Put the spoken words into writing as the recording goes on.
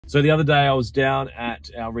So the other day I was down at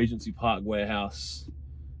our Regency Park warehouse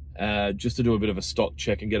just to do a bit of a stock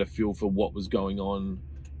check and get a feel for what was going on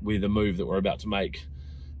with the move that we're about to make.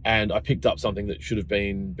 And I picked up something that should have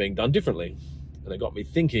been being done differently. And it got me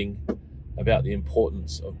thinking about the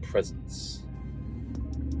importance of presence.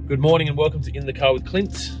 Good morning and welcome to In the Car with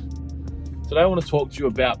Clint. Today I want to talk to you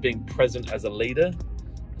about being present as a leader,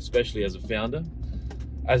 especially as a founder.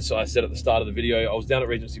 As I said at the start of the video, I was down at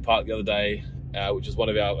Regency Park the other day, which is one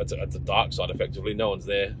of our, it's a dark side effectively, no one's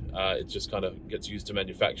there. It just kind of gets used to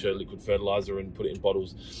manufacture liquid fertilizer and put it in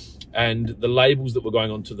bottles. And the labels that were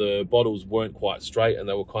going onto the bottles weren't quite straight and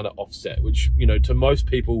they were kind of offset, which, you know, to most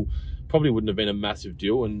people probably wouldn't have been a massive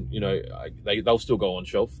deal. And, you know, they'll still go on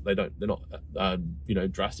shelf. They're not, you know,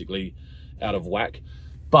 drastically out of whack,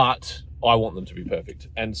 but I want them to be perfect.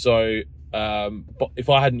 And so, but if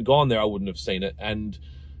I hadn't gone there, I wouldn't have seen it. And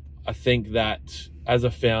I think that as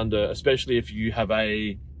a founder, especially if you have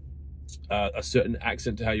a certain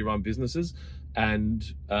accent to how you run businesses,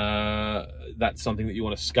 and that's something that you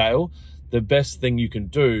want to scale, the best thing you can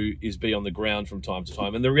do is be on the ground from time to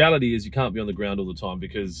time. And the reality is you can't be on the ground all the time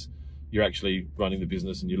because you're actually running the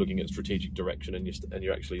business and you're looking at strategic direction and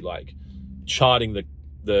you're actually like charting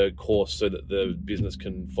the course so that the business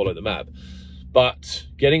can follow the map. But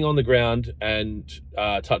getting on the ground and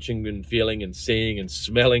touching and feeling and seeing and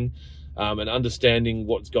smelling and understanding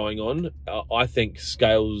what's going on, I think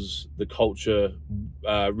scales the culture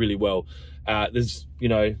really well. There's, you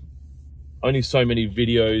know, only so many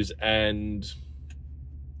videos and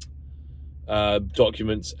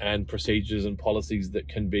documents and procedures and policies that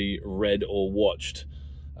can be read or watched.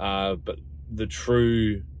 But the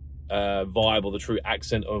true vibe or the true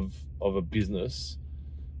accent of a business,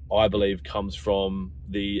 I believe, comes from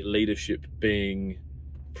the leadership being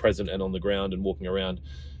present and on the ground and walking around.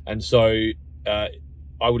 And so I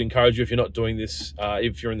would encourage you, if you're not doing this,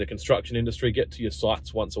 if you're in the construction industry, get to your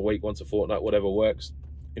sites once a week, once a fortnight, whatever works.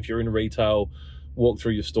 If you're in retail, walk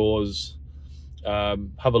through your stores,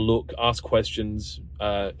 have a look, ask questions.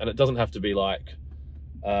 And it doesn't have to be like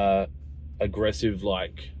aggressive,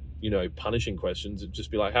 like, you know, punishing questions. It'd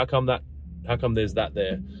just be like, how come there's that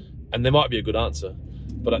there? And there might be a good answer,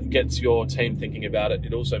 but it gets your team thinking about it.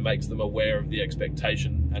 It also makes them aware of the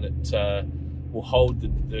expectation, and it will hold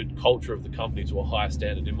the culture of the company to a higher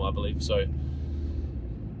standard, in my belief. So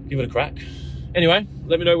give it a crack. Anyway,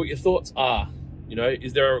 let me know what your thoughts are. You know,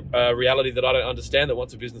 is there a reality that I don't understand, that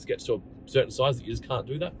once a business gets to a certain size that you just can't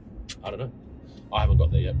do that? I don't know. I haven't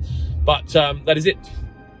got there yet. But that is it.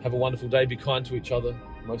 Have a wonderful day. Be kind to each other.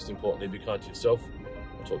 Most importantly, be kind to yourself.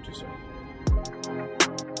 I'll talk to you soon.